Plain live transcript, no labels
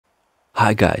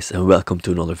Hi guys, and welcome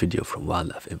to another video from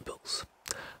Wildlife Impulse.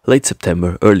 Late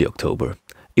September, early October,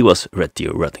 it was red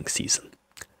deer rutting season.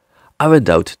 I went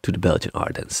out to the Belgian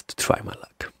Ardennes to try my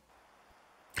luck.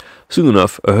 Soon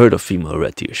enough, a herd of female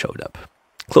red deer showed up,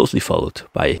 closely followed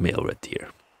by a male red deer.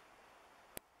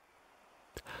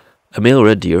 A male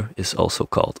red deer is also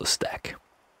called a stag.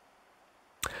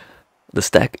 The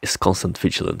stag is constant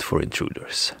vigilant for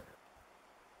intruders.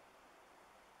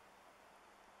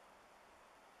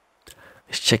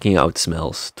 He's checking out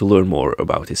smells to learn more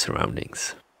about his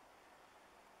surroundings.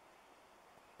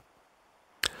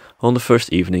 On the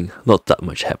first evening, not that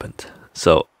much happened,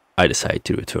 so I decided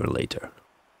to return later.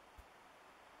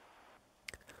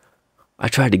 I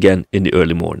tried again in the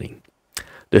early morning.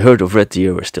 The herd of red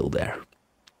deer were still there.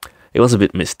 It was a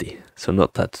bit misty, so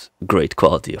not that great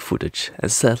quality of footage,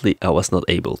 and sadly I was not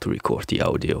able to record the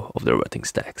audio of the rutting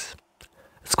stags.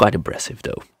 It's quite impressive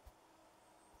though.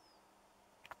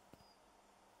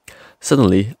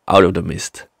 Suddenly, out of the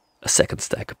mist, a second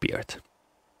stag appeared.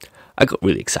 I got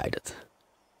really excited.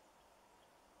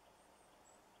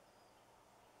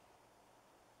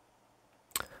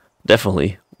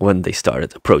 Definitely when they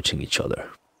started approaching each other.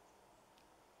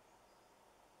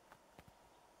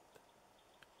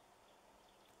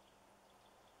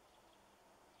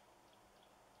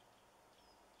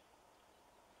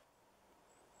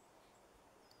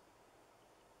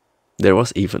 There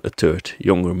was even a third,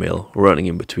 younger male running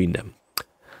in between them.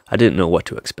 I didn't know what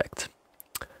to expect.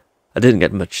 I didn't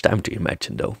get much time to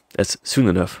imagine though, as soon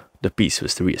enough the peace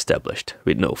was re-established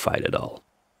with no fight at all.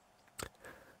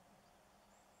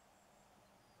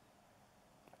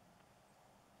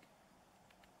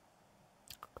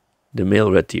 The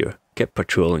male red deer kept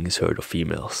patrolling his herd of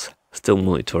females, still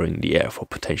monitoring the air for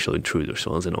potential intruders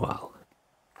once in a while.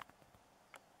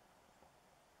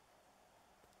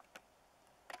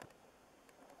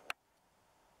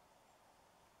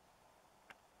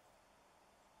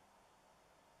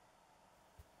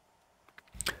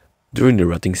 During the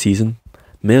rutting season,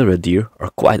 male red deer are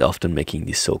quite often making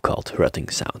these so-called rutting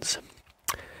sounds.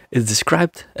 It's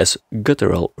described as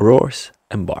guttural roars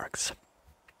and barks.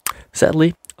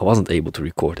 Sadly, I wasn't able to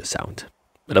record the sound,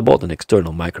 but I bought an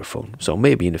external microphone, so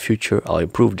maybe in the future I'll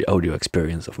improve the audio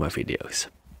experience of my videos.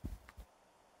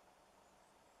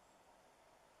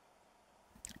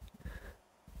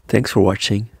 Thanks for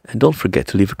watching, and don't forget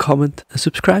to leave a comment and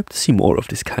subscribe to see more of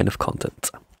this kind of content.